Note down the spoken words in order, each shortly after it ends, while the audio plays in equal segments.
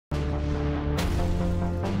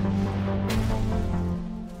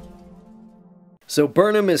So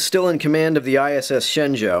Burnham is still in command of the ISS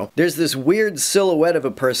Shenzhou. There's this weird silhouette of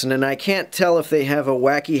a person, and I can't tell if they have a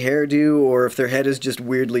wacky hairdo or if their head is just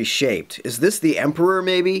weirdly shaped. Is this the Emperor,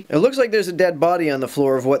 maybe? It looks like there's a dead body on the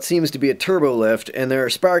floor of what seems to be a turbo lift, and there are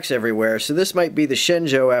sparks everywhere, so this might be the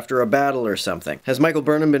Shenzhou after a battle or something. Has Michael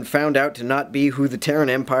Burnham been found out to not be who the Terran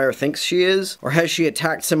Empire thinks she is? Or has she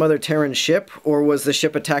attacked some other Terran ship? Or was the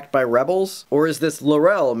ship attacked by rebels? Or is this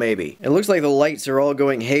L'Rell, maybe? It looks like the lights are all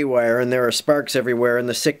going haywire and there are sparks everywhere in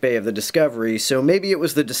the sickbay of the Discovery, so maybe it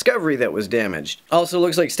was the Discovery that was damaged. Also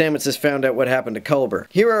looks like Stamets has found out what happened to Culber.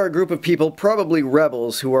 Here are a group of people, probably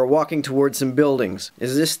rebels, who are walking towards some buildings.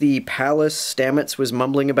 Is this the palace Stamets was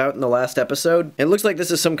mumbling about in the last episode? It looks like this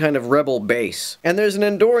is some kind of rebel base. And there's an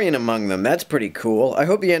Andorian among them. That's pretty cool. I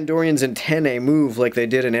hope the Andorians' antennae move like they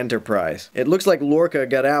did in Enterprise. It looks like Lorca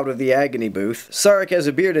got out of the agony booth. Sarek has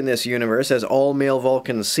a beard in this universe, as all male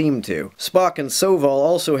Vulcans seem to. Spock and Soval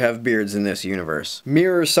also have beards in this universe.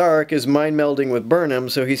 Mirror Sarek is mind-melding with Burnham,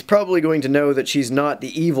 so he's probably going to know that she's not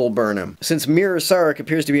the evil Burnham. Since Mirror Sarek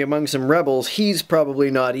appears to be among some rebels, he's probably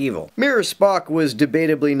not evil. Mirror Spock was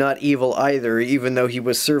debatably not evil either, even though he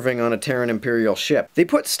was serving on a Terran Imperial ship. They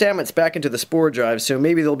put Stamets back into the spore drive, so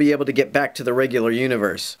maybe they'll be able to get back to the regular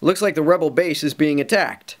universe. Looks like the rebel base is being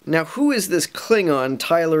attacked. Now who is this Klingon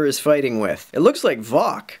Tyler is fighting with? It looks like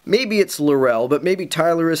Vok. Maybe it's L'Rell, but maybe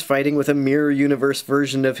Tyler is fighting with a mirror universe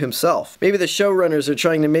version of himself. Maybe the showrunners are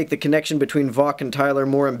trying to make the connection between Vok and Tyler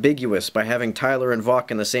more ambiguous by having Tyler and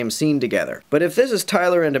Vok in the same scene together. But if this is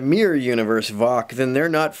Tyler and a mirror universe Vok, then they're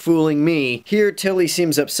not fooling me. Here, Tilly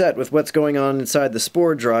seems upset with what's going on inside the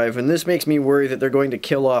spore drive, and this makes me worry that they're going to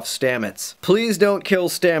kill off Stamets. Please don't kill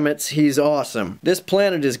Stamets, he's awesome. This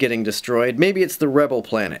planet is getting destroyed, maybe it's the rebel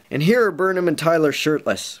planet. And here are Burnham and Tyler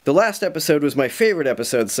shirtless. The last episode was my favorite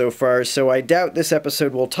episode so far, so I doubt this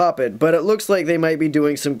episode will top it, but it looks like they might be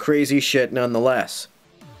doing some crazy shit nonetheless.